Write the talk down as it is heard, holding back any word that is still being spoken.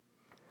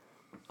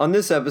On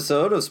this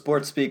episode of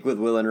Sports Speak with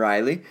Will and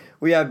Riley,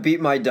 we have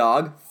Beat My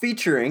Dog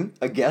featuring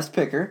a guest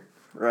picker,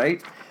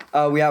 right?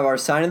 We have our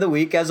sign of the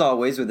week, as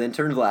always, with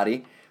Intern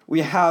Vladdy. We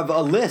have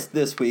a list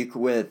this week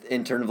with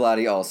Intern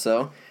Vladdy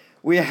also.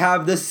 We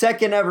have the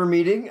second ever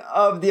meeting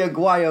of the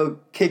Aguayo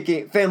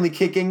Family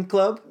Kicking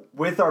Club.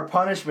 With our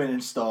punishment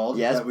installed.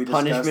 Yes, that we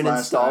discussed punishment last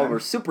installed. time. We're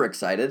super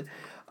excited.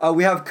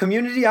 We have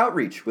community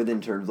outreach with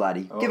Intern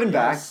Vladdy. Giving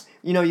back.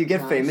 You know, you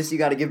get famous, you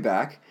got to give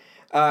back.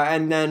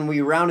 And then we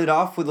rounded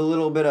off with a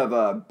little bit of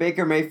a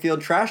Baker Mayfield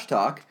trash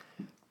talk.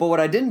 But what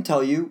I didn't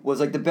tell you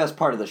was like the best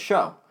part of the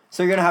show.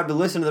 So you're going to have to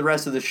listen to the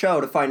rest of the show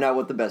to find out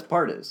what the best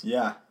part is.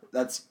 Yeah,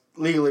 that's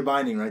legally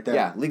binding right there.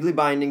 Yeah, legally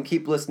binding.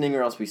 Keep listening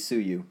or else we sue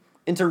you.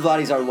 Intern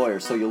Vladdy's our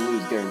lawyer, so you'll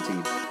lose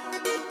guaranteed.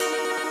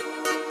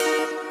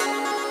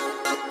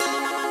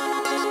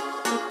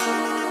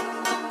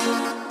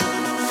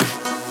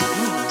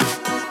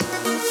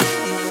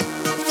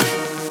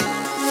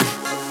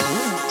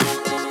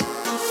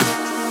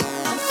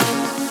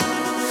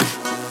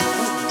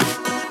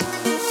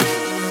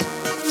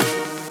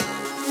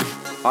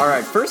 All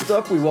right, first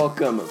up, we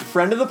welcome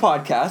friend of the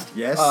podcast.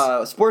 Yes.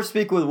 Sports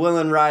Speak with Will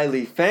and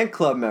Riley fan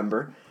club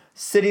member,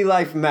 City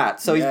Life Matt.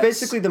 So he's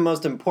basically the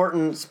most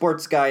important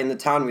sports guy in the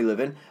town we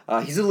live in.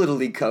 He's a Little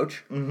League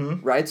coach,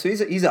 right? So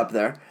he's up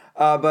there.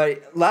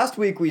 But last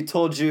week we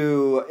told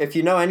you, if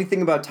you know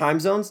anything about time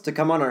zones, to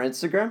come on our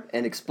Instagram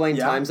and explain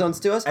time zones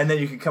to us. And then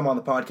you can come on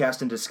the podcast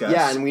and discuss.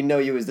 Yeah, and we know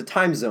you as the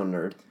time zone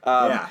nerd.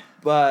 Yeah.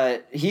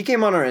 But he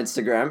came on our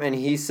Instagram and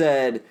he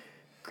said,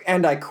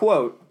 and I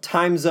quote,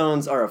 time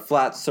zones are a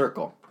flat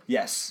circle.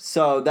 Yes.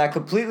 So that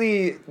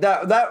completely,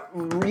 that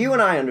you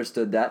and I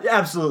understood that. Yeah,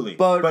 absolutely.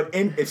 But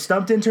it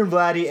stumped Intern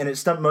Vladdy and it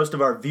stumped most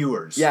of our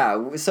viewers.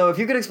 Yeah, so if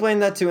you could explain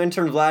that to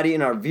Intern Vladdy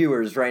and our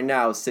viewers right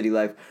now, City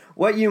Life,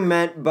 what you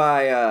meant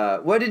by,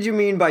 what did you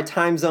mean by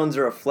time zones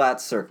are a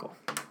flat circle?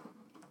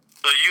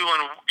 So you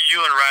and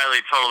Riley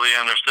totally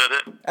understood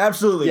it?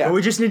 Absolutely. Yeah. But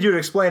we just need you to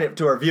explain it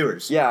to our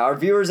viewers. Yeah, our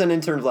viewers and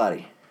Intern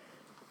Vladdy.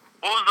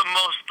 What was the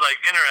most,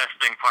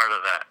 interesting part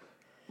of that?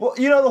 Well,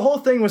 the whole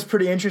thing was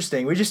pretty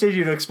interesting. We just need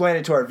you to explain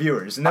it to our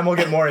viewers, and then we'll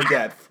get more in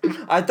depth.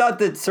 I thought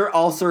that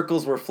all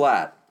circles were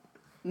flat.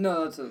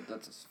 No, that's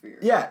a sphere.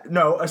 Yeah,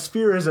 no, a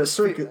sphere is a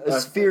circle.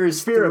 A sphere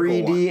is spherical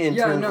 3D, one.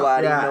 Intern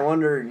Vladdy. Yeah. No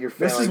wonder you're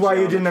failing This is why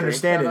you didn't geometry.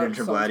 understand it,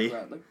 Intern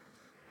Vladdy.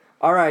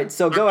 All right,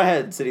 so go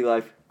ahead, City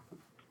Life.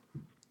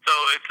 So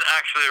it's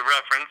actually a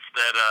reference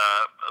that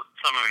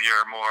some of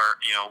your more,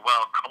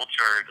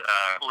 well-cultured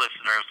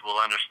listeners will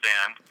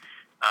understand.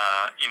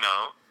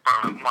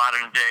 From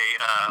modern day.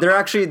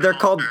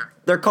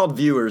 They're called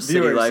viewers. City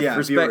Viewers, Life. yeah,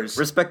 viewers.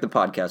 Respect the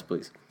podcast,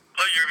 please.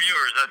 Oh, your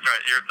viewers. That's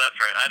right. That's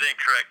right. I didn't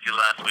correct you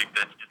last week.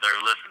 That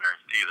they're listeners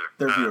either.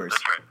 They're viewers.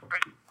 That's right.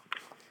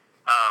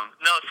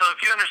 No. So if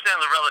you understand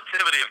the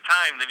relativity of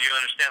time, then you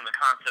understand the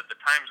concept that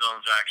time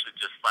zones are actually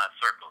just flat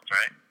circles,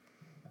 right?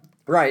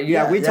 Right.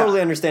 Yeah, we Yeah.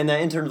 totally understand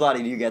that. Intern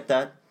Vladdy, do you get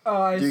that?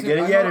 Do you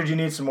get it yet, or do you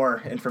need some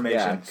more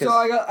information? Yeah. So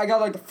I got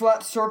like the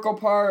flat circle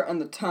part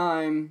and the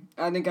time.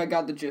 I think I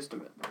got the gist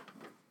of it.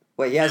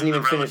 Wait, he hasn't The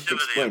even finished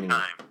relativity explaining of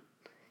it. time.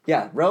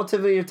 Yeah,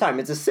 relativity of time.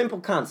 It's a simple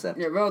concept.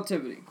 Yeah,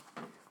 relativity.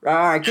 All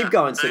right, keep Yeah,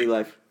 going, City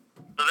Life.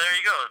 So there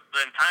you go.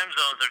 Then time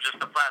zones are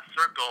just a flat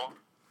circle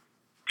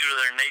due to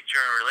their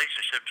nature and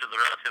relationship to the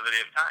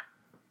relativity of time.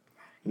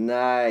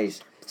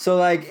 Nice.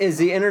 So, is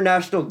the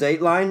international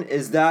dateline,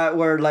 is that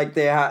where,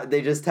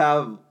 they just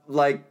have,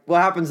 what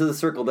happens to the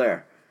circle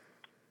there?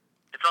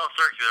 It's all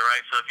circular,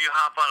 right? So if you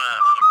hop on a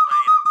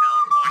plane in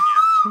California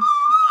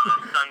on a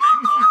Sunday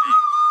morning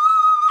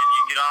and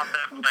you get off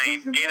that plane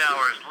 8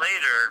 hours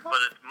later,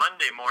 but it's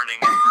Monday morning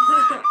in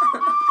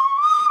Berlin.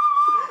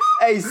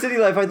 Hey, City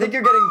Life, I think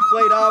you're getting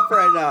played off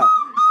right now.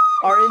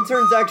 Our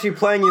intern's actually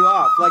playing you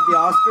off, like the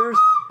Oscars,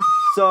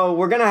 so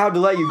we're going to have to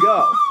let you go. You know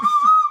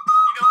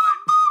what?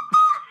 I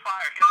want to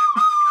fire. Can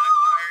I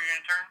fire your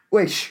intern?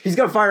 Wait, he's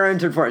going to fire our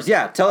intern for us.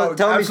 Yeah, tell him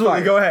he's absolutely,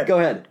 fired. go ahead. Go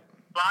ahead.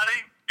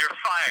 Lottie, you're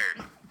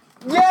fired.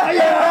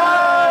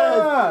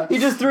 Yeah! He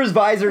just threw his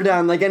visor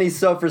down like any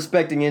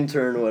self-respecting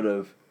intern would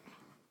have.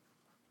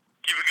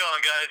 Keep it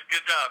going, guys.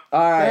 Good job.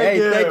 All right,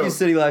 thank you,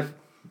 City Life. All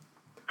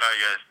right,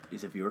 guys.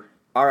 He's a viewer.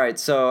 All right,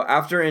 so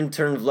after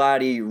intern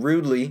Vladdy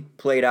rudely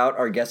played out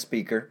our guest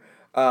speaker,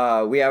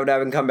 we would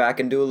have him come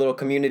back and do a little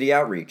community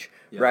outreach,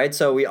 right?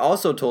 So we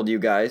also told you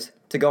guys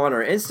to go on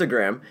our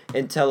Instagram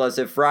and tell us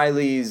if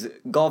Riley's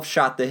golf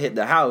shot that hit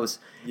the house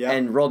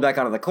and rolled back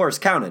onto the course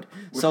counted.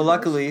 So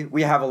luckily,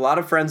 we have a lot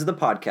of friends of the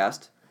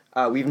podcast.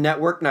 We've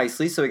networked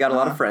nicely, so we got a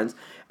lot of friends.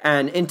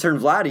 And intern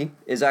Vladdy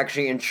is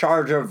actually in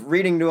charge of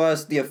reading to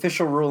us the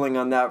official ruling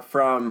on that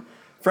from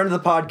friend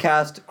of the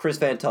podcast, Chris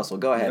Van Tussle.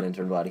 Go ahead,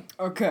 intern Vladdy.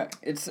 Okay,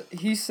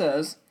 he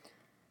says,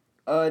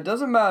 it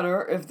doesn't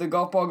matter if the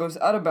golf ball goes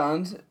out of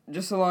bounds,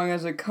 just so long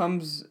as it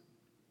comes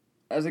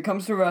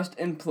to rest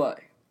in play.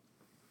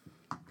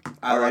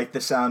 I like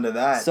the sound of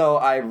that. So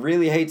I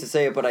really hate to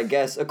say it, but I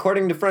guess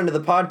according to friend of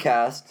the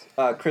podcast,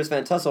 Chris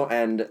Van Tussle,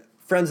 and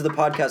friends of the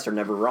podcast are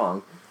never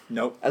wrong.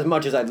 Nope. As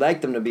much as I'd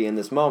like them to be in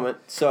this moment.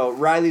 So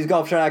Riley's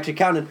golf shot actually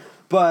counted.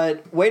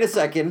 But wait a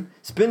second,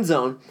 spin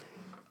zone.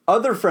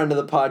 other friend of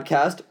the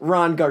podcast,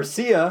 Ron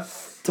Garcia,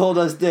 told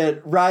us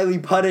that Riley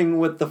putting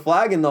with the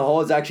flag in the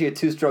hole is actually a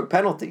 2-stroke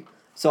penalty.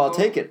 So I'll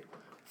take it.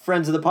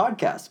 Friends of the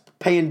podcast,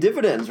 paying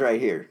dividends right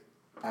here.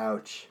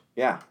 Ouch.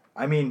 Yeah.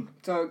 I mean,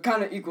 So it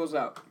kind of equals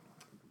out,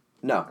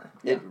 No.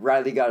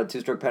 Riley got a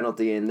 2-stroke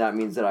penalty, and that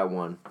means that I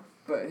won.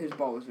 but his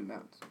ball was in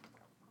bounds.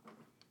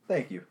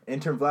 thank you.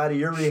 Intern Vladdy,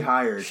 you're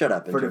rehired. Shut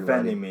up, for Intern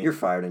defending Vladdy. me. You're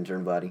fired,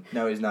 Intern Vladdy.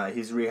 No, he's not.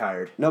 He's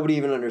rehired. Nobody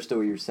even understood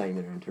what you were saying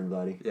there, Intern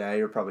Vladdy. Yeah,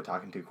 you're probably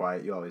talking too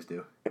quiet. You always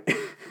do.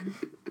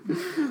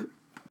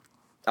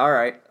 All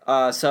right.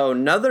 So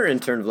another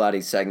Intern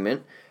Vladdy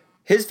segment.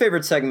 His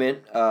favorite segment,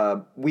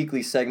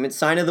 weekly segment,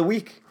 Sign of the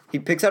Week. He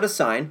picks out a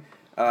sign.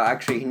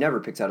 Actually, he never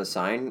picks out a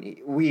sign.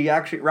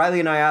 Riley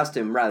and I asked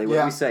him, Riley, what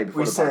did we say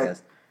before the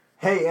podcast?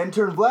 Hey,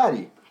 Intern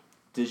Vladdy,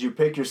 did you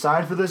pick your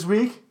sign for this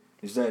week?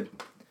 He said,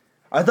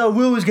 I thought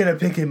Will was going to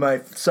pick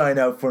my sign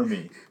out for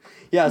me.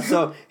 Yeah,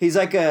 so he's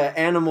like a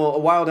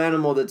wild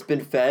animal that's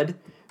been fed.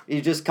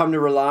 He's just come to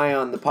rely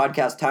on the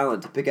podcast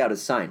talent to pick out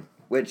his sign.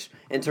 Which,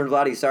 Intern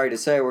Vladdy, sorry to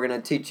say, we're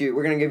going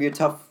to give you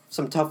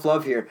some tough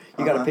love here.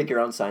 You got to pick your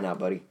own sign out,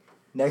 buddy.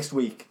 Next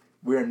week,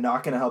 we're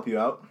not going to help you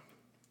out.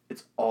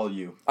 It's all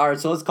you. All right,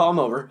 so let's call him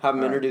over. Have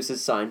him introduce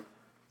his sign.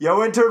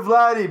 Yo, Intern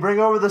Vladdy, bring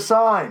over the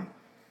sign.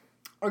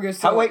 Okay,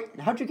 so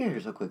How'd you get here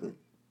so quickly?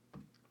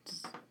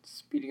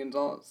 Speedy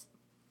Gonzalez.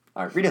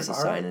 All right, read us a All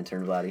sign, right.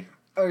 Intern Vladdy.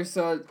 Okay,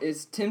 so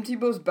it's Tim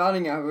Tebow's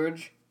batting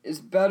average is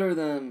better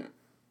than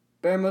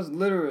Bama's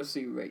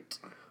literacy rate.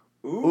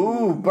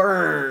 Ooh,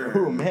 burn.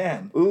 Ooh,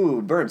 man.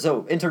 Ooh, burn.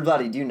 So, Intern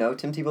Vladdy, do you know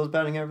Tim Tebow's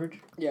batting average?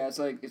 Yeah, it's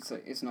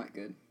not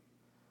good.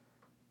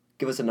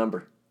 Give us a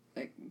number.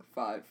 Like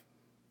 5.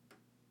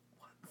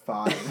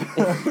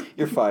 5.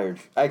 You're fired.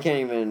 I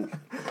can't.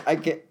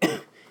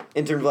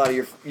 Intern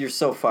Vladdy, you're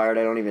so fired.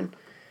 I don't even.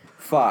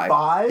 5.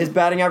 5? His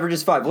batting average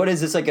is 5. What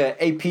is this, like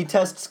a AP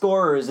test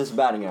score, or is this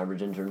batting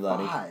average, Intern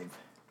Vladdy? 5.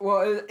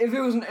 Well, if it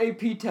was an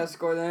AP test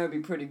score, then it would be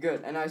pretty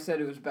good. And I said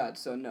it was bad,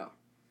 so no.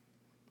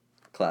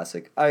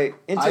 Classic. I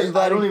Intern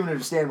Vladdy. don't even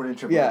understand what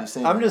Intern Yeah, Vladdy's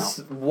saying I'm right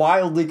just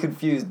wildly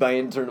confused by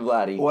Intern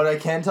Vladdy. now. What I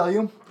can tell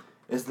you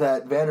is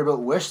that Vanderbilt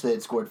wished they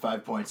had scored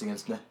 5 points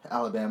against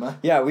Alabama.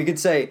 Yeah, we could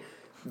say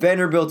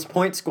Vanderbilt's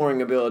point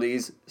scoring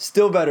abilities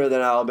still better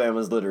than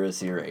Alabama's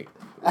literacy rate.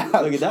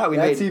 Look at that.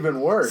 That's made even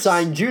worse.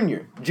 Sign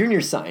Junior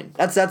sign.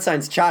 That's that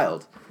sign's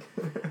child.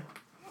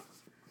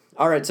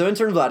 All right, so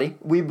Intern Vladdy,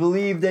 we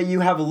believe that you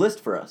have a list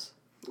for us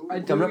I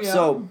do, coming up. yeah.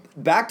 So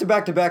back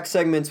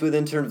segments with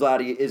Intern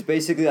Vladdy is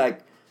basically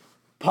like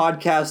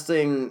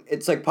podcasting.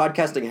 It's like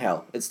podcasting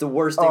hell. It's the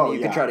worst thing that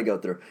you could try to go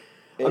through.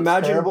 It's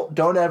terrible.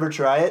 Don't ever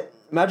try it.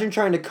 Imagine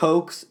trying to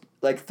coax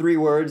like 3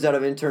 words out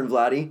of Intern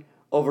Vladdy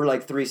over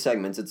like 3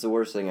 segments. It's the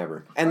worst thing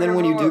ever. And then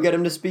when you do get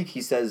him to speak,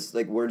 he says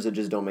like words that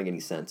just don't make any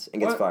sense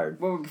and gets fired.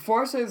 Well,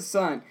 before I say the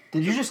sign,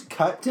 Did you just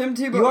cut? Tim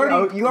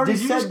Tebow. You already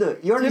said the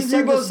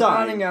Tebow's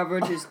sign. batting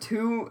average is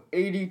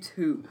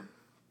 282.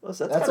 Well,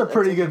 That's a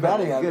pretty good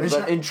batting average.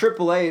 But in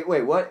AAA,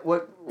 wait, what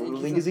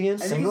league is he in?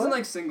 I think he's in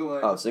like single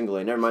A. Oh, single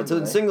A. Never mind. So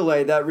in single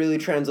A, that really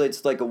translates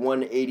to like a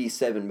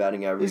 187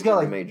 batting average. He's got in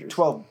the like majors.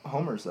 12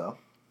 homers, though.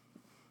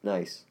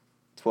 Nice,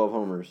 12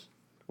 homers.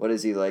 What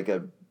is he, like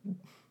a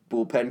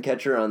bullpen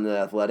catcher on the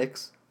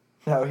Athletics?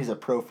 No, he's a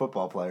pro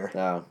football player.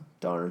 Oh,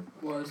 darn.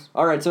 Was.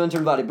 All right, so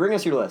Intern Vladdy, bring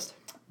us your list.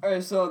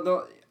 Alright,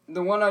 so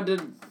the one I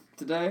did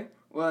today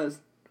was,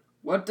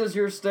 what does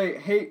your state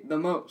hate the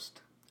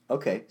most?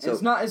 Okay, so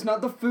It's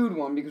not the food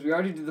one because we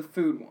already did the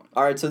food one.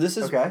 all right, so this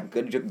is Okay.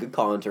 good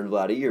call, Intern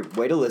Vladdy. Your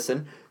way to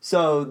listen.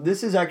 So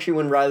this is actually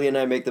when Riley and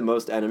I make the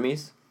most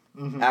enemies,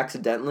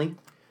 accidentally.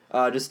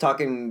 Just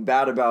talking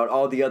bad about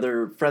all the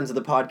other friends of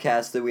the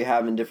podcast that we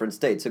have in different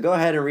states. So go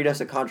ahead and read us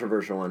a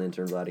controversial one,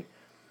 Intern Vladdy.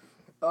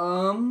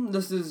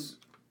 This is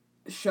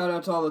shout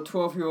out to all the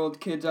 12-year-old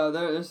kids out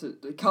there. This is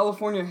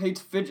California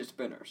hates fidget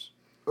spinners.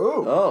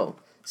 Ooh. Oh,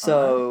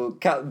 so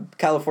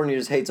California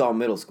just hates all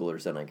middle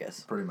schoolers then, I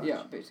guess. Pretty much.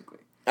 Yeah, basically.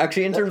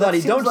 Actually, Intern That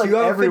Vladdy, seems don't like you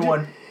have everyone-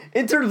 a fidget?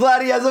 Intern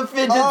Vladdy has a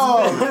fidget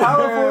Oh, spinner.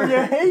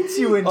 California hates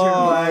you, Intern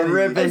Vladdy.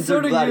 Rip And so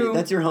Intern do Vladdy. you.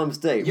 That's your home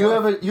state. You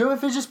have a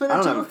fidget spinner I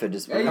don't too? have a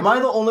fidget spinner. Yeah, Am I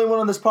the only one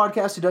on this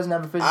podcast who doesn't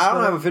have a fidget spinner? I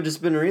don't have a fidget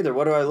spinner either.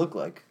 What do I look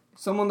like?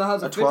 Someone that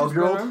has a A fidget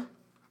 12-year-old? spinner.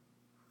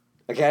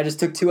 Okay, I just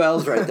took 2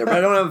 L's right there, but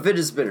I don't have a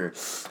fidget spinner.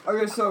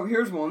 Okay, so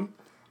here's one.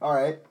 All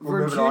right,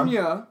 we're moving on.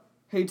 Virginia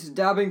hates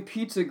dabbing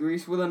pizza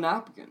grease with a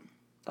napkin.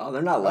 Oh,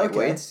 they're not Okay.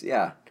 lightweights.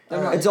 Yeah.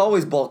 They're not. It's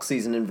always bulk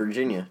season in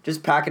Virginia.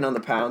 Just packing on the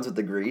pounds with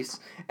the grease.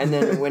 And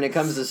then when it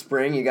comes to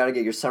spring, you got to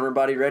get your summer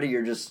body ready.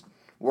 You're just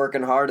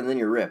working hard and then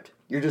you're ripped.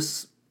 You're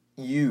just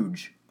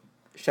huge.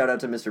 Shout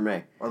out to Mr.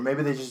 May. Or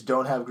maybe they just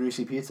don't have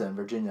greasy pizza in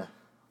Virginia.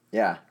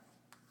 Yeah.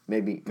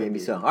 Maybe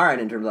so. All right,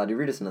 Intern Vladdy,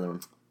 read us another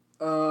one.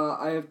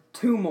 I have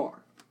 2 more.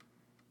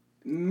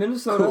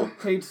 Minnesota Cool.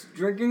 hates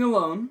drinking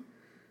alone.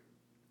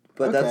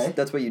 But Okay.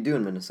 that's what you do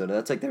in Minnesota.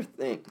 That's like their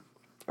thing.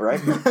 All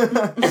right?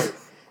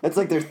 That's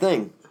like their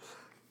thing.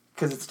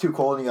 Because it's too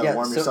cold and you gotta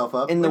warm so yourself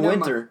up. in the Wait, never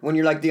winter, when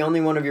you're like the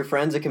only one of your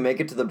friends that can make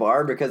it to the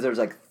bar because there's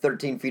like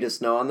 13 feet of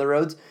snow on the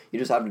roads, you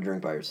just have to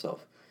drink by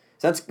yourself.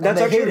 So that's And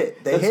they actually, hate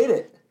it. They hate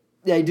it.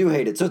 Yeah, I do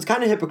hate it. So it's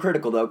kind of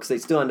hypocritical, though, because they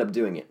still end up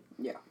doing it.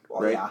 Yeah.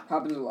 Well, Right. yeah.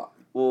 Happens a lot.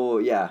 Well,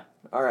 yeah.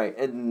 All right.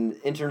 And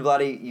Intern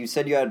Vladdy, you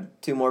said you had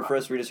 2 more for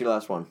us. Read us your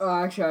last one.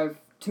 Actually, I have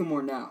 2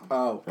 more now.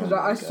 Oh. Because Oh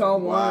I my saw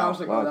God. one and I Wow. was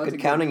like, Wow, oh, that's good a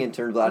counting, good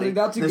Intern one. I think Vladdy.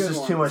 that's a This good is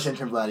one. too much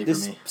Intern Vladdy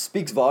This for me.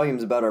 speaks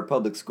volumes about our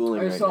public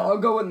schooling Okay, right so now. I'll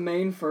go with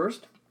Maine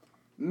first.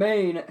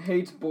 Maine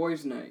hates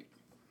boys' night.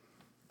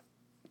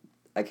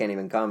 I can't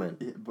even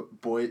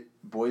comment.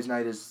 Boys'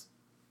 night is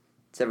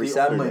It's every the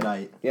Saturday. only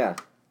night. Yeah.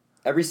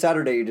 Every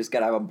Saturday, you just got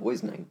to have a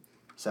boys' night.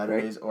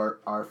 Saturdays are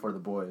for the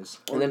boys.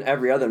 And then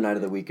every other night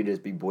of the week could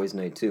just be boys'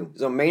 night, too.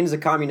 So Maine's a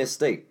communist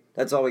state.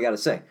 That's all we got to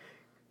say.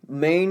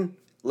 Maine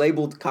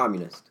labeled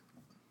communist.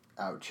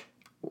 Ouch.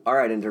 All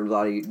right, Intern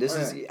Vladdy. This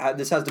Okay.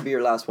 this has to be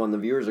your last one. The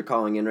viewers are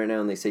calling in right now,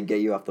 and they say, get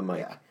you off the mic.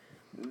 Yeah.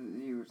 The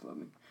viewers love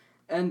me.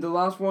 And the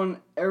last one,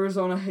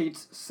 Arizona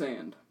hates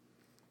sand.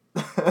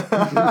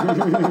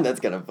 That's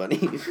kind of funny.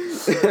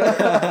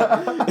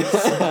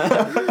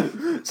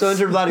 So,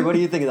 Intern Vladdy, what do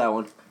you think of that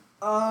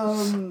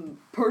one?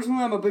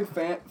 Personally, I'm a big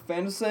fan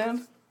of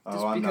sand.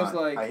 Just I'm because,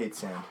 not. like, I hate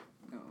sand.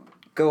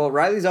 Go. Well,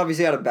 Riley's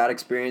obviously had a bad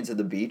experience at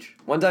the beach.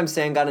 One time,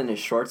 Sam got in his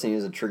shorts, and he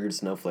was a triggered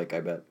snowflake, I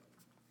bet.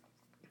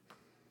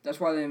 that's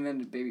why they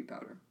invented baby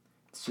powder.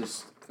 It's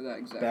just For that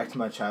exact. back to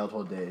my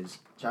childhood days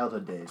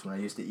when I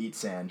used to eat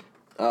sand,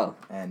 Oh.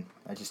 and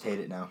I just hate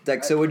it now.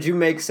 Like, so would you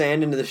make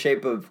sand into the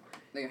shape of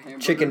Like a hamburger.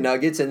 chicken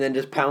nuggets and then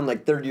just pound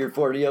like 30 or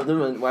 40 of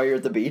them while you're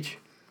at the beach?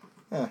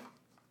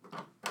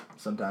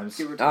 Sometimes.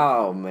 Give or take.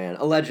 Oh, man.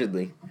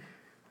 Allegedly.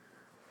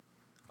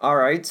 All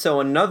right, so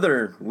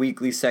another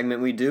weekly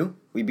segment we do,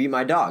 we beat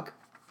my dog.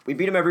 We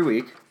beat him every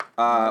week.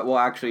 Well,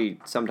 actually,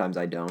 sometimes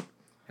I don't.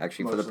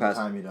 Actually, Most for of the the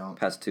time you don't.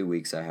 past 2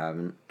 weeks, I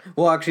haven't.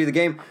 Well, actually, the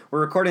game, we're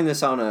recording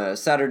this on a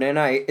Saturday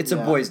night. It's a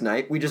Yeah. boys'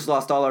 night. We just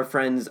lost all our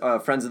friends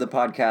of the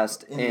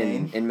podcast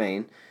in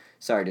Maine.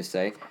 Sorry to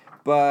say.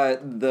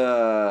 But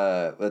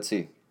let's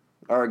see.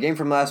 Our game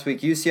from last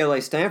week,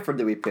 UCLA Stanford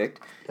that we picked.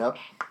 Yep.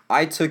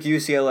 I took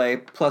UCLA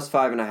plus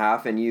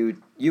 5.5, and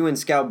you and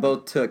Scout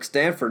both took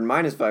Stanford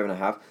minus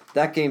 5.5.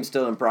 That game's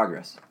still in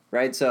progress,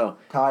 right? So,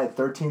 Tied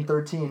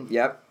 13-13.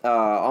 yep,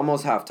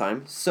 almost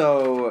halftime.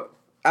 So,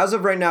 as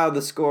of right now,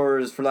 the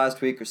scores for last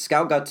week,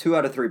 Scout got 2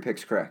 out of 3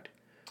 picks correct.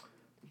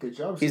 Good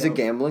job. He's a Scout.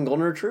 gambling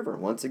golden retriever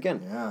once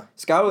again. Yeah.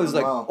 Scout is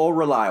Doing like well. all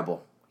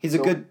reliable. He's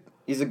So-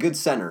 a good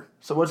center.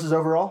 So what's his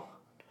overall?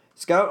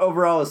 Scout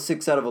overall is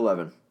 6 out of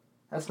 11.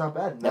 That's not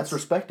bad. That's- That's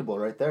respectable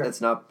right there. That's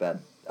not bad.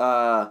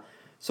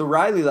 So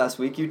Riley last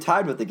week, you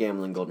tied with the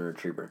gambling golden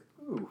retriever.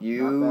 Ooh,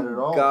 You not bad at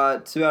all.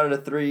 got 2 out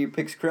of 3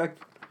 picks correct,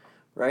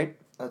 right?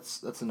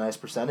 That's a nice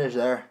percentage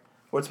there.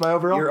 What's my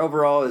overall? Your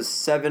overall is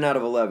 7 out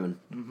of 11.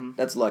 Mhm.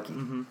 That's lucky.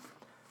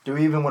 Do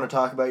we even want to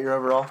talk about your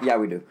overall? Yeah,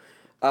 we do.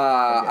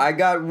 I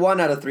got 1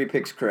 out of 3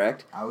 picks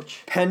correct.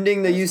 Ouch.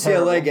 Pending the That's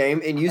UCLA terrible.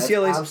 game, and That's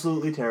UCLA's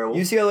absolutely terrible.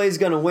 UCLA's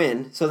gonna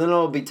win, so then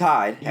it'll be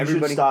tied. You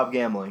should stop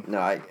gambling. No,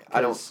 I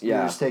don't. 'Cause You're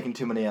Yeah, just taking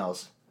too many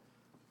L's.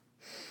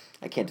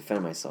 I can't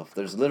defend myself.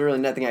 There's literally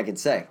nothing I can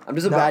say. I'm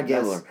just a No, bad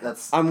that's- gambler.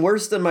 that's- I'm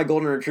worse than my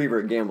golden retriever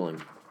at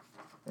gambling.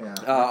 Yeah. I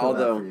feel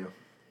although- bad for you.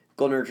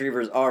 Golden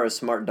retrievers are a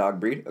smart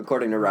dog breed,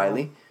 according to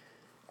Riley,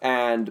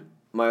 and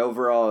my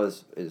overall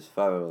is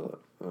 5.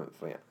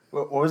 Yeah,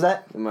 What was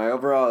that? my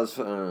overall is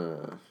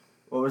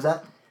What was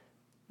that?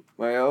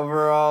 my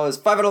overall is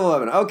 5 out of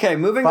 11. Okay,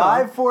 moving on.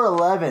 5 for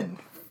 11.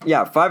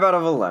 Yeah, 5 out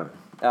of 11.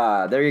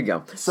 There you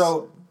go.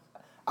 So,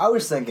 I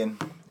was thinking,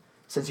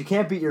 since you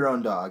can't beat your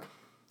own dog,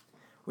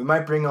 we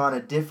might bring on a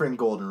different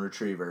golden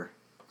retriever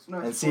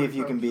and see if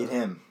you can beat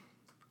him.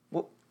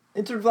 Well,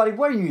 Intern Vladdy,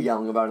 what are you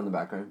yelling about in the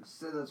background?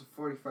 Said that's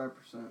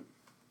 45%.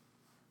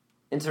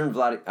 Intern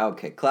Vladdy.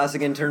 Okay,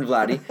 classic Intern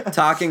Vladdy.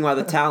 Talking while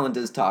the talent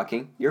is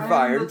talking. You're I am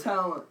fired. the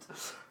talent.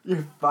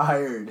 You're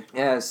fired.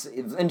 Yes,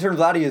 Intern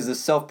Vladdy is the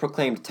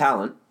self-proclaimed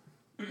talent.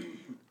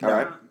 All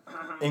right,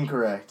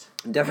 Incorrect.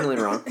 definitely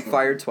wrong.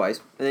 Fired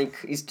twice. I think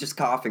he's just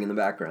coughing in the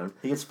background.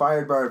 He gets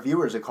fired by our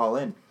viewers that call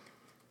in.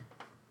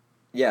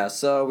 Yeah,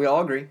 so we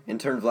all agree.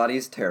 Intern Vladdy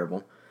is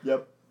terrible.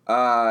 Yep.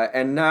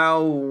 And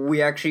now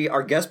we actually,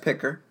 our guest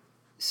picker,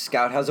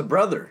 Scout has a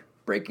brother.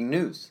 Breaking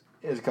news.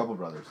 He has a couple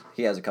brothers.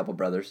 He has a couple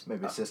brothers.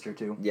 Maybe a sister,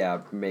 too.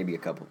 Yeah, maybe a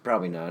couple.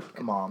 Probably not.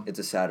 A mom. It's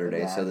a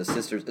Saturday, A so dad. the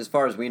sisters, as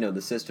far as we know,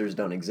 the sisters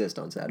don't exist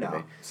on Saturday.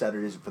 No.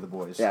 Saturdays are for the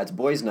boys. Yeah, it's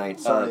boys' night.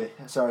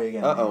 Sorry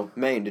again. Uh-oh,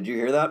 Maine, did you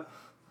hear that?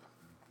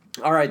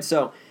 All right,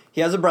 so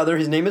he has a brother.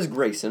 His name is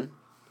Grayson.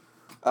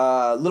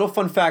 Little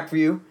fun fact for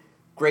you.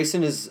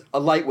 Grayson is a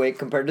lightweight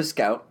compared to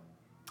Scout.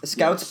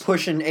 Scout's Yes.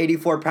 pushing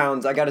 84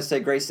 pounds. I got to say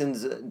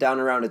Grayson's down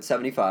around at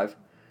 75.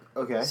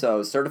 Okay.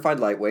 So certified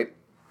lightweight.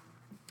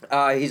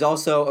 He's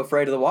also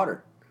afraid of the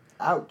water.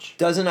 Ouch.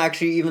 Doesn't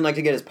actually even like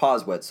to get his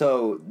paws wet.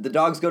 So the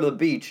dogs go to the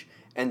beach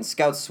and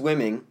Scout's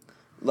swimming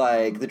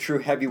like the true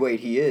heavyweight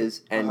he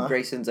is. And Uh-huh.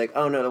 Grayson's like,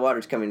 oh no, the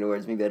water's coming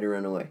towards me. Better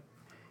run away.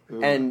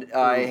 Ooh. And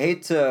I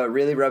hate to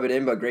really rub it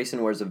in, but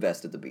Grayson wears a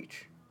vest at the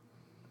beach.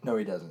 No,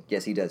 he doesn't.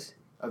 Yes, he does.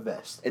 A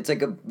vest. It's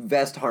like a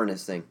vest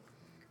harness thing.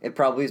 It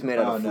probably is made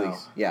out of Oh, no.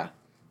 fleece. Yeah.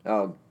 Oh,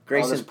 Oh,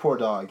 Grayson. this poor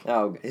dog.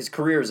 Oh, his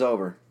career is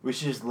over. We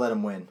should just let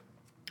him win.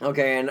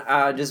 Okay, and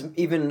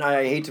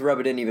I hate to rub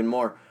it in even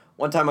more.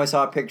 One time I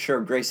saw a picture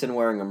of Grayson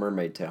wearing a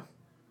mermaid tail.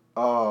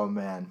 Oh,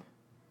 man.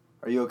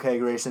 Are you okay,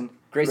 Grayson?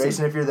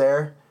 Grayson, if you're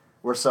there,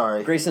 we're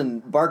sorry. Grayson,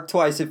 bark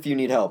twice if you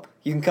need help.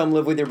 You can come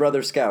live with your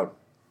brother Scout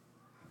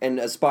and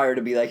aspire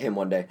to be like him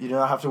one day. You do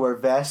not have to wear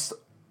vests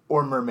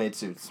or mermaid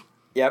suits.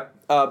 Yep.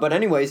 But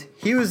anyways,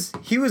 he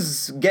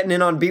was getting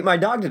in on Beat My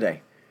Dog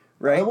today,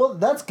 right? Well,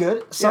 that's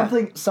good.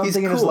 Something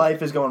in his cool.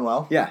 life is going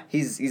well. Yeah,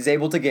 he's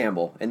able to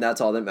gamble, and that's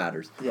all that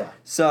matters. Yeah.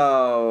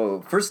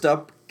 So first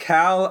up,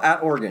 Cal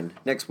at Oregon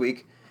next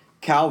week.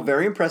 Cal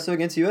very impressive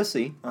against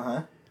USC.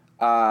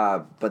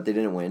 But they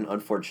didn't win,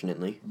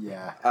 unfortunately.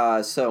 Yeah.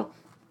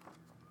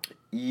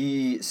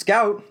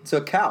 Scout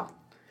took Cal.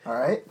 All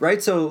right.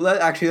 Right. So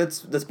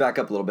let's back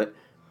up a little bit.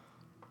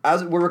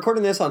 As we're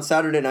recording this on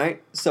Saturday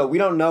night, so we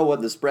don't know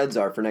what the spreads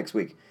are for next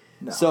week.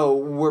 No. So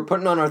we're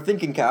putting on our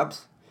thinking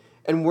caps,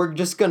 and we're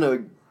just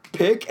gonna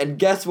pick and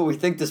guess what we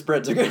think the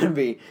spreads are gonna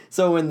be.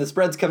 So when the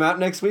spreads come out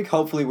next week,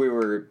 hopefully we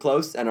were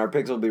close and our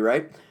picks will be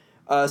right.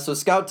 So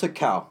Scout took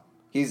Cal.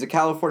 He's a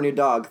California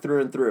dog through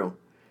and through.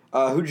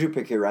 Who'd you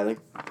pick here, Riley?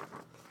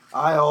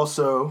 I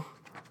also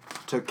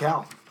took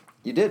Cal.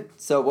 You did.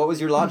 So what was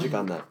your logic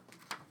on that?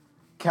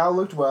 Cal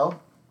looked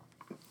well.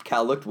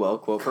 Cal looked well,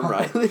 quote from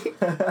Riley.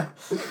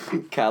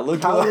 Cal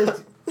looked well.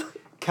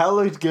 Cal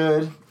looked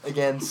good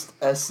against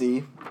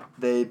SC.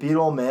 They beat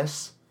Ole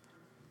Miss,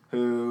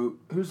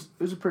 who's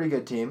a pretty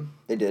good team.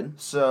 They did.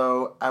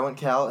 So I went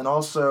Cal, and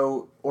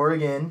also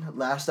Oregon.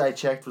 Last I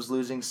checked, was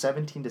losing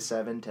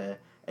 17-7 to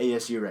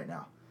ASU right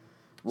now.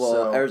 Well,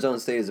 So- Arizona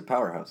State is a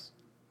powerhouse.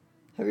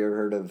 Have you ever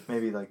heard of?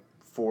 Maybe like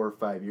 4 or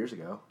 5 years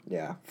ago.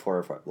 Yeah, 4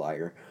 or 5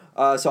 liar.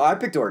 So I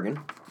picked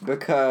Oregon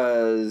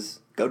because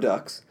go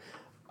Ducks.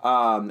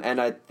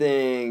 And I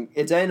think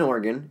it's in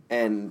Oregon,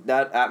 and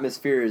that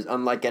atmosphere is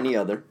unlike any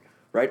other,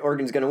 right?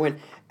 Oregon's going to win.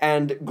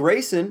 And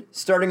Grayson,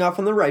 starting off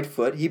on the right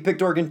foot, he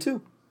picked Oregon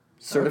too.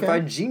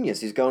 Certified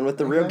genius. He's going with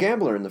the real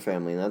gambler in the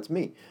family, and that's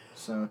me.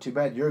 So too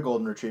bad your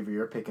golden retriever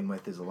you're picking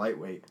with is a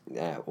lightweight.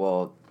 Yeah,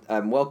 well,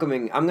 I'm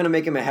going to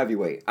make him a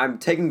heavyweight. I'm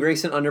taking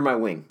Grayson under my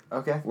wing.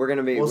 Okay. We're going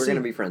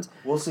to be friends.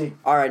 We'll see.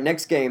 All right,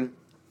 next game,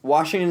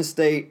 Washington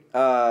State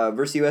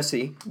versus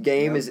USC.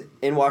 Game is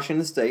in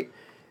Washington State.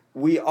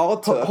 We all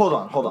took... Hold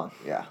on.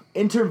 Yeah.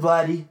 Intern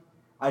Vladdy,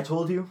 I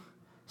told you,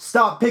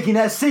 stop picking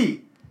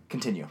SC.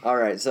 Continue. All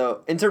right,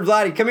 so Intern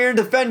Vladdy, come here and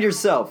defend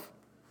yourself.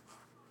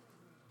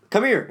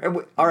 Come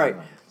here. All right.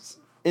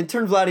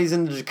 Intern Vladdy's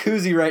in the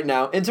jacuzzi right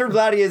now. Intern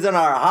Vladdy is in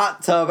our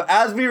hot tub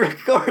as we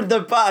record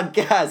the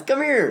podcast.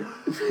 Come here.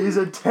 He's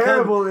a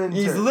terrible intern.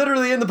 He's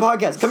literally in the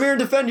podcast. Come here and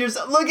defend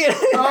yourself. Look at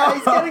him.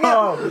 He's getting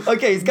up.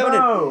 Okay, he's coming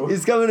in.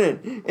 He's coming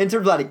in.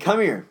 Intern Vladdy,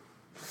 come here.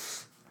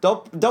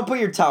 Don't put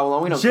your towel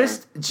on. We don't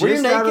just care. Were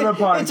you out of naked?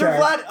 the podcast.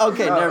 Intern Vladdy.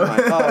 Okay, never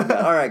mind. Oh, God.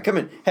 All right, come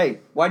in. Hey,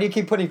 why do you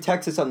keep putting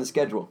Texas on the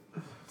schedule?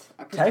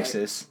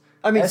 Texas?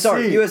 I mean, SC.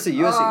 sorry,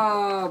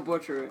 USC.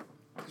 Butcher it.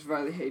 Because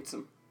Riley hates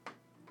him.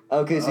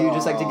 Okay, so you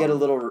just like to get a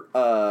little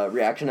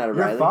reaction out of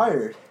You're Riley?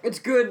 fired. It's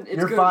good.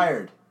 You're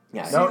fired.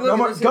 Yeah. No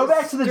more. Go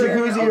back to the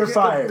jacuzzi. You're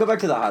fired. Go back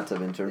to the hot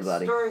tub, Intern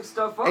Vladdy. Stirring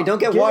stuff up. Hey, don't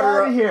get Get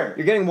water outta here.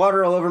 You're getting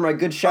water all over my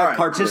good shot All right,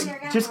 carpet.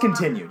 just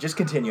continue. Just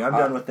continue. I'm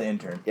done with the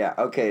intern. Yeah,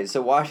 okay,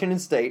 so Washington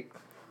State,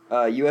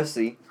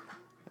 USC.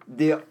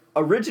 The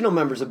original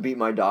members of Beat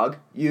My Dog,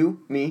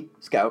 you, me,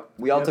 Scout,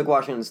 we all took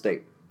Washington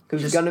State.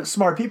 Just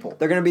smart people.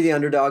 They're going to be the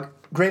underdog.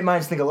 Great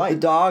minds think The alike.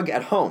 dog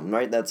at home,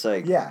 right? That's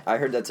like... Yeah. I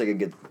heard that's like a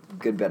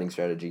good betting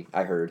strategy.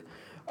 I heard.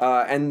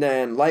 And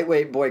then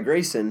lightweight boy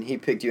Grayson, he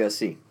picked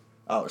USC.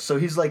 Oh, so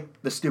he's like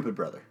the stupid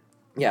brother.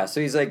 Yeah,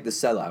 so he's like the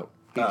sellout.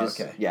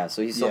 Okay. Yeah,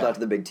 so he sold out to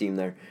the big team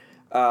there.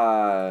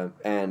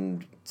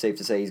 And safe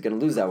to say he's going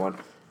to lose that one.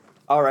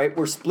 All right,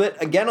 we're split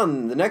again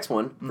on the next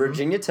one. Mm-hmm.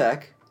 Virginia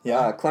Tech.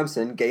 Yeah.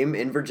 Clemson, game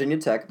in Virginia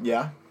Tech.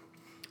 Yeah.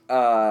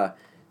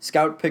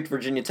 Scout picked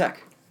Virginia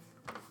Tech.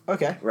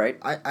 Okay. Right?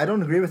 I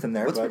don't agree with him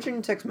there. What's but...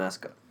 Virginia Tech's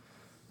mascot?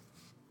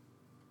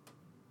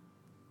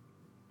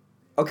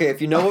 Okay,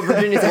 if you know what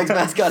Virginia Tech's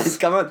mascot is,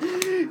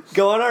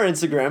 go on our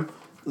Instagram,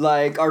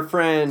 like our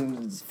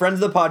friends of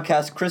the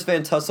podcast, Chris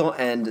Van Tussle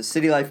and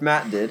City Life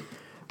Matt did,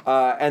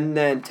 and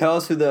then tell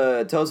us who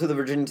the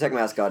Virginia Tech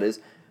mascot is.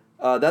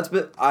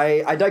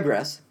 I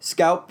digress.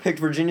 Scout picked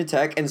Virginia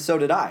Tech, and so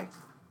did I.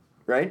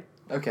 Right?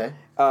 Okay.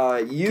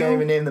 You can't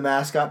even name the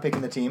mascot,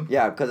 picking the team.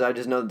 Yeah, because I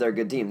just know that they're a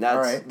good team.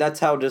 Right. That's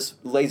how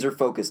just laser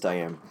focused I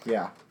am.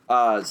 Yeah.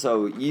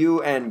 So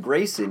you and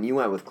Grayson, you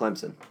went with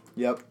Clemson.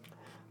 Yep.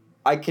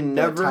 I can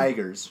The never...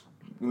 Tigers.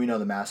 We know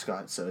the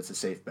mascot, so it's a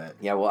safe bet.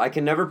 Yeah, well, I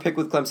can never pick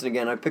with Clemson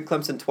again. I picked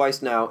Clemson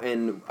twice now,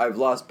 and I've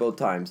lost both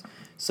times.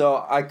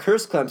 So I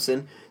cursed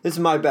Clemson. This is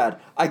my bad.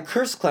 I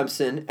cursed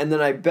Clemson, and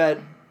then I bet,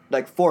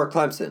 for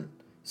Clemson.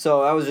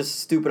 So that was just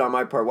stupid on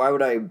my part. Why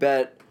would I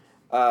bet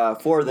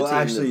for the team? Well,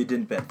 actually, you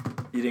didn't bet.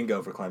 You didn't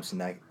go for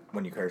Clemson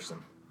when you cursed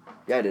them.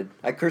 Yeah, I did.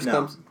 I cursed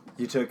No, Clemson.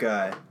 you took...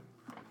 that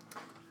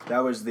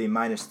was the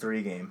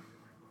 -3 game,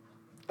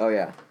 Oh,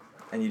 yeah.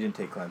 and you didn't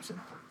take Clemson.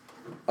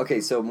 Okay,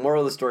 so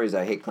moral of the story is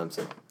I hate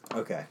Clemson.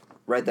 Okay.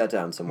 Write that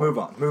down somewhere.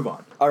 Move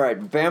on. All right,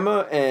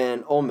 Bama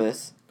and Ole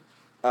Miss.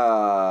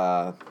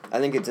 I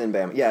think it's in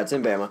Bama. Yeah, it's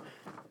in Bama.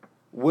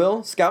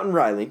 Will, Scout, and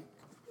Riley,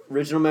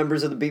 original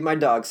members of the Beat My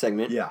Dog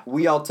segment. Yeah.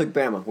 We all took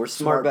Bama. We're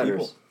smart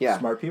bettors. People. Yeah.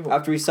 Smart people.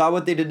 After we saw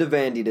what they did to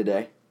Vandy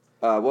today,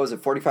 what was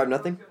it,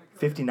 45-0?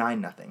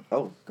 59-0.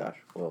 Oh, gosh.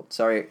 Well,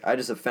 sorry. I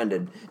just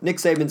offended. Nick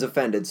Saban's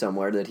offended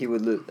somewhere that he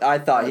would lose. I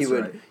thought he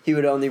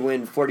would only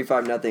win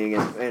 45-0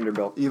 against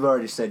Vanderbilt. You've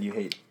already said you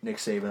hate Nick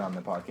Saban on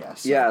the podcast.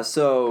 So. Yeah,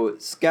 so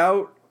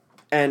Scout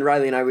and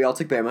Riley and I, we all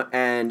took Bama,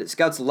 and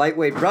Scout's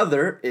lightweight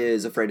brother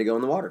is afraid to go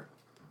in the water.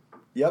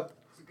 Yep.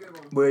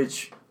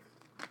 Which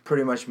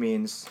pretty much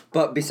means...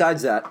 But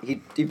besides that, he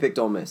picked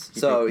Ole Miss.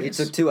 He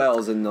took 2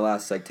 L's in the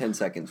last, 10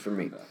 seconds from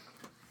me.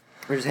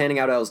 We're just handing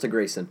out L's to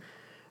Grayson.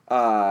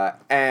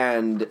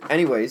 And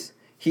anyways,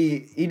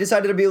 he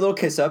decided to be a little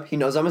kiss-up. He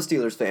knows I'm a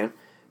Steelers fan.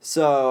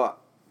 So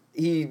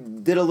he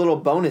did a little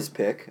bonus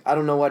pick. I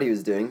don't know what he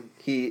was doing.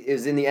 He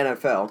is in the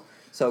NFL.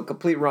 So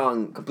complete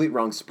wrong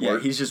sport. Yeah,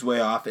 he's just way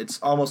off. It's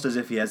almost as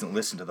if he hasn't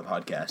listened to the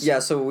podcast. Yeah,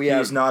 so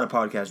he's not a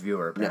podcast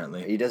viewer,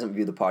 apparently. No, he doesn't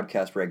view the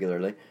podcast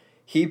regularly.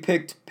 He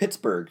picked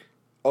Pittsburgh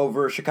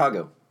over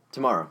Chicago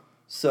tomorrow.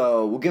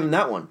 So we'll give him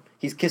that one.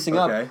 He's kissing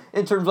up.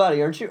 Intern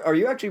Vladdy, are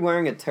you actually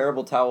wearing a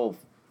terrible towel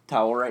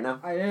right now?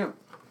 I am.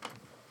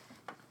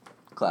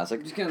 Classic.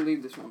 I'm just gonna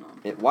leave this one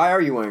on. Why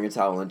are you wearing a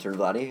towel, Intern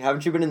Vladdy?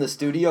 Haven't you been in the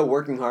studio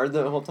working hard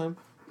the whole time?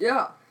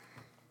 Yeah.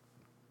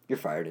 You're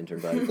fired, Intern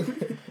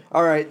Vladdy.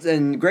 All right,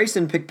 and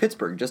Grayson picked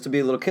Pittsburgh just to be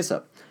a little kiss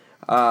up.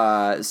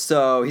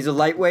 So he's a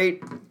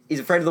lightweight,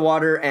 he's afraid of the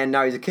water, and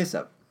now he's a kiss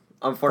up.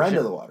 Unfortunately.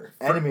 Friend of the water.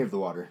 Enemy of the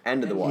water.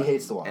 End of the water. He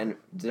hates the water. And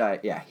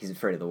he's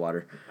afraid of the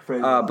water.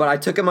 But I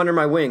took him under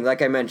my wing,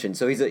 like I mentioned.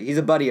 So he's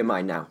a buddy of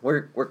mine now.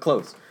 We're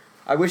close.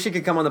 I wish he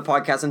could come on the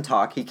podcast and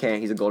talk. He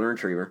can't. He's a golden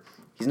retriever.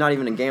 He's not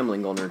even a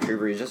gambling golden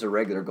retriever. He's just a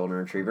regular golden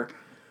retriever.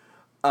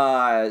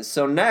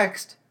 So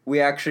next,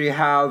 we actually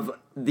have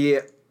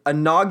the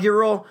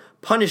inaugural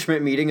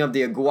punishment meeting of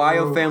the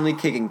Aguayo Family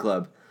Kicking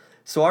Club.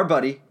 So our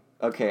buddy,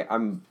 okay,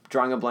 I'm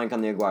drawing a blank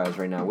on the Aguayos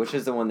right now. Which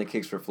is the one that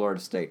kicks for Florida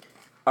State?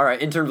 All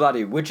right, Intern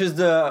Vladdy, which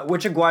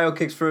Aguayo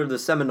kicks for the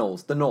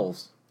Seminoles, the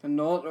Knolls?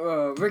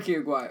 Ricky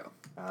Aguayo.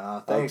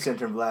 Thanks,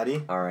 Intern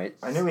Vladdy. All right.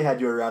 I knew we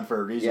had you around for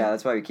a reason. Yeah,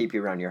 that's why we keep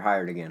you around. You're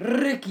hired again.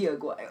 Ricky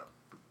Aguayo.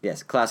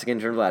 Yes, classic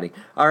Intern Vladdy.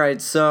 All right,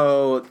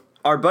 so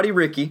our buddy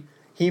Ricky,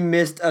 he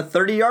missed a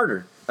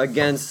 30-yarder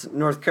against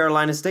North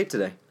Carolina State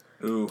today.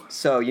 Ooh.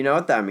 So you know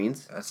what that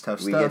means. That's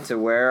tough We stuff. get to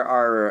wear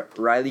our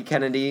Riley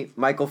Kennedy,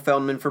 Michael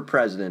Feldman for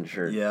President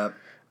shirt. Yep.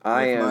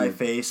 I am my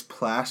face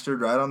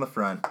plastered right on the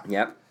front.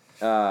 Yep.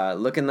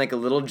 Looking like a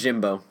little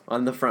Jimbo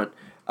on the front.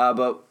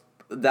 But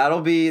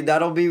that'll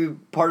be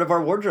part of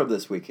our wardrobe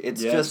this week.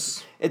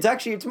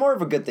 It's more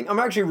of a good thing. I'm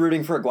actually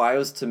rooting for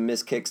Aguayos to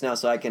miss kicks now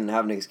so I can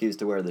have an excuse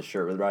to wear this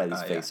shirt with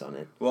Riley's face on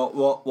it.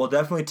 Well, we'll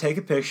definitely take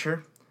a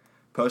picture,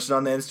 post it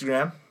on the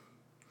Instagram,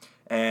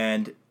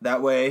 and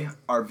that way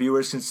our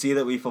viewers can see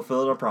that we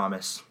fulfilled our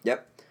promise.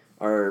 Yep.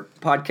 Our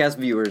podcast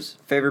viewers,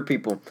 favorite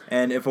people.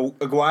 And if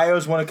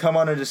Aguayos want to come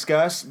on and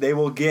discuss, they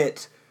will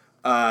get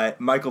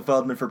Michael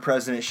Feldman for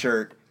President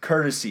shirt,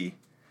 courtesy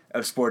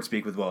of Sports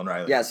Speak with Will and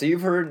Riley. Yeah, so you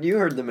heard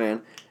the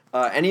man.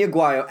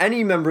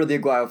 Any member of the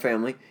Aguayo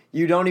family,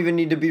 you don't even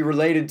need to be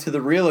related to the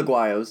real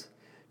Aguayos.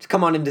 Just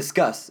come on and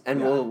discuss,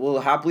 and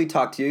we'll happily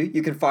talk to you.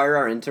 You can fire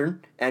our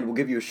intern, and we'll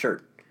give you a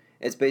shirt.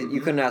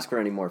 You couldn't ask for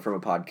any more from a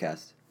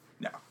podcast.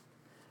 No.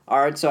 All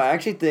right, so I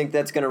actually think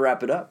that's gonna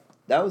wrap it up.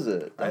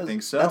 I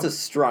think so. That's a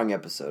strong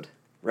episode,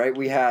 right?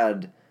 We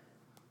had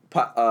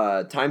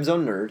Time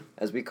Zone Nerd,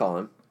 as we call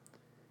him.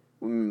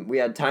 We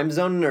had Time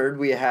Zone Nerd.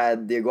 We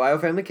had the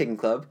Aguayo Family Kicking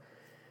Club.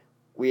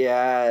 We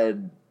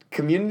had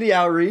community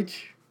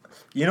outreach.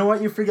 You know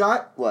what you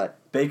forgot? What?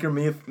 Baker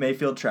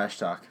Mayfield trash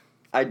talk.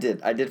 I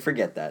did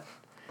forget that.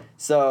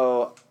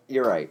 So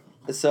you're right.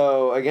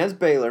 So against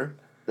Baylor,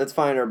 let's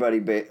find our buddy.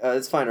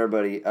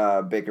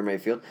 Baker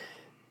Mayfield.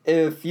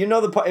 If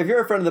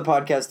you're a friend of the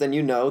podcast, then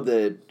you know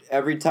that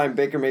every time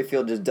Baker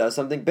Mayfield just does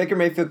something, Baker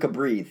Mayfield could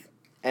breathe,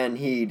 and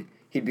he'd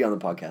be on the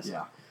podcast.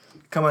 Yeah.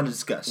 Come on to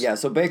discuss. Yeah,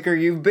 so Baker,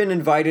 you've been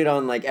invited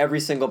on every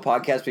single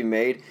podcast we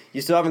made.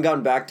 You still haven't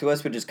gotten back to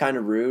us, which is kind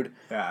of rude.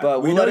 Yeah,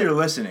 but we know you're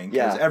listening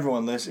because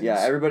everyone listens. Yeah,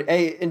 everybody.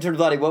 Hey, Intern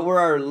Vladdy, what were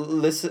our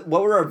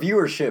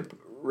viewership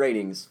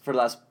ratings for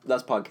last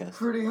podcast?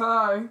 Pretty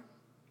high,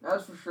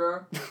 that's for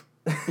sure.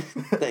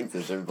 Thanks,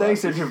 Intern Vladdy.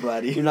 Thanks, Intern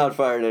Vladdy. You're not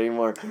fired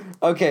anymore.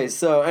 Okay,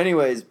 so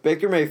anyways,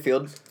 Baker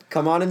Mayfield,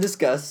 come on and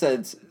discuss,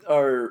 since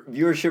our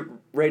viewership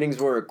ratings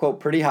were, quote,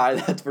 pretty high,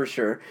 that's for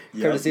sure,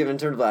 courtesy of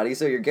Intern Vladdy,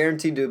 so you're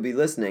guaranteed to be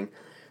listening.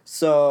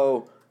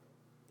 So,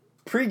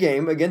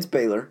 pregame against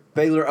Baylor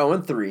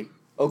 0-3,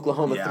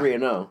 Oklahoma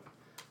 3-0.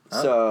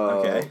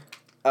 So,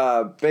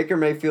 Baker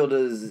Mayfield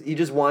he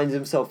just winds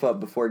himself up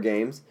before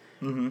games.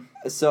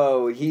 Mm-hmm.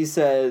 So, he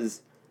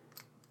says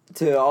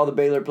to all the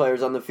Baylor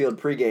players on the field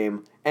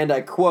pregame, and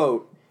I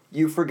quote,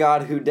 "You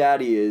forgot who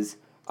daddy is.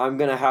 I'm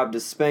going to have to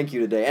spank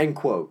you today," end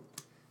quote.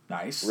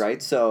 Nice.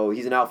 Right? So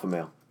he's an alpha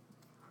male.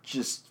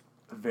 Just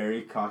a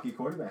very cocky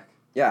quarterback.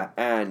 Yeah,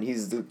 and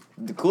he's the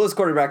coolest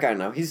quarterback I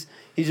know. He's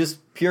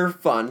just pure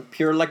fun,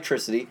 pure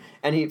electricity,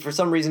 and he for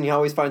some reason he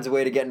always finds a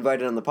way to get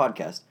invited on the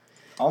podcast.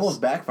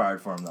 Almost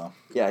backfired for him though.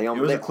 Yeah, it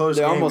was a close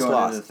they game almost going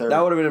lost. into the third.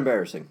 That would have been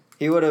embarrassing.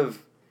 We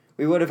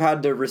would have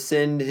had to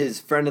rescind his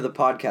friend of the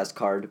podcast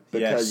card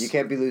because you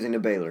can't be losing to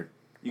Baylor.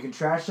 You can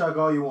trash talk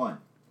all you want,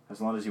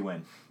 as long as you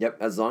win. Yep,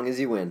 as long as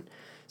you win.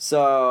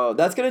 So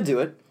that's gonna do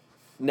it.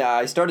 Now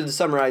I started to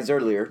summarize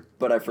earlier,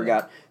 but I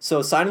forgot.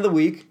 So sign of the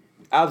week,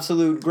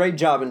 absolute great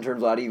job, Intern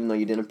Vladdy, even though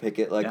you didn't pick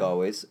it like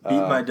always. Beat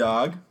my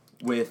dog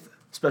with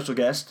special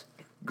guest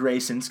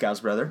Grayson, Scout's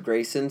brother.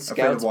 Grayson,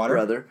 Scout's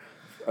brother.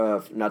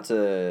 Not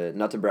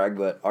to brag,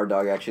 but our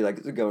dog actually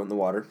likes to go in the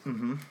water.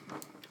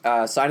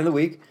 Mm-hmm. Sign of the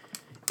week,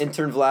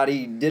 Intern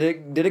Vladdy did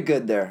it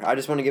good there. I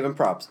just want to give him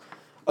props.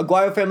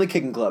 Aguayo Family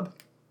Kicking Club.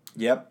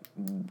 Yep.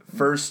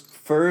 First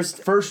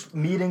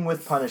meeting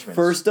with punishments.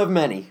 First of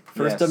many.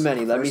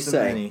 Let me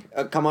say.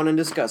 Come on and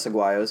discuss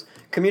Aguayos.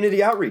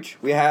 Community outreach.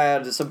 We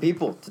had some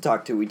people to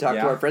talk to. We talked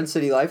to our friend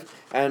City Life,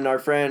 and our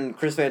friend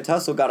Chris Van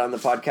Tussel got on the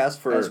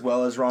podcast as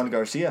well as Ron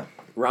Garcia.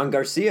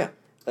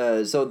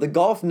 So the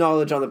golf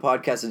knowledge on the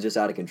podcast is just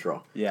out of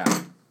control.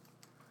 Yeah.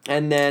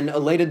 And then a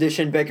late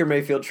edition Baker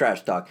Mayfield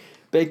Trash Talk.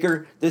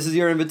 Baker, this is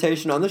your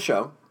invitation on the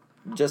show,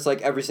 just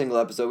like every single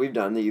episode we've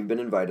done that you've been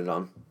invited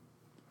on.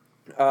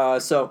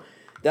 So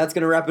that's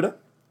going to wrap it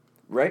up,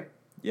 right?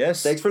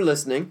 Yes. Thanks for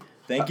listening.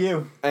 Thank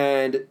you.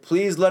 And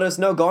please let us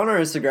know. Go on our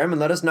Instagram and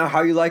let us know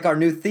how you like our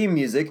new theme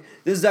music.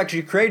 This is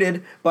actually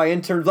created by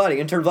Intern Vladdy.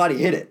 Intern Vladdy,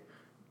 hit it.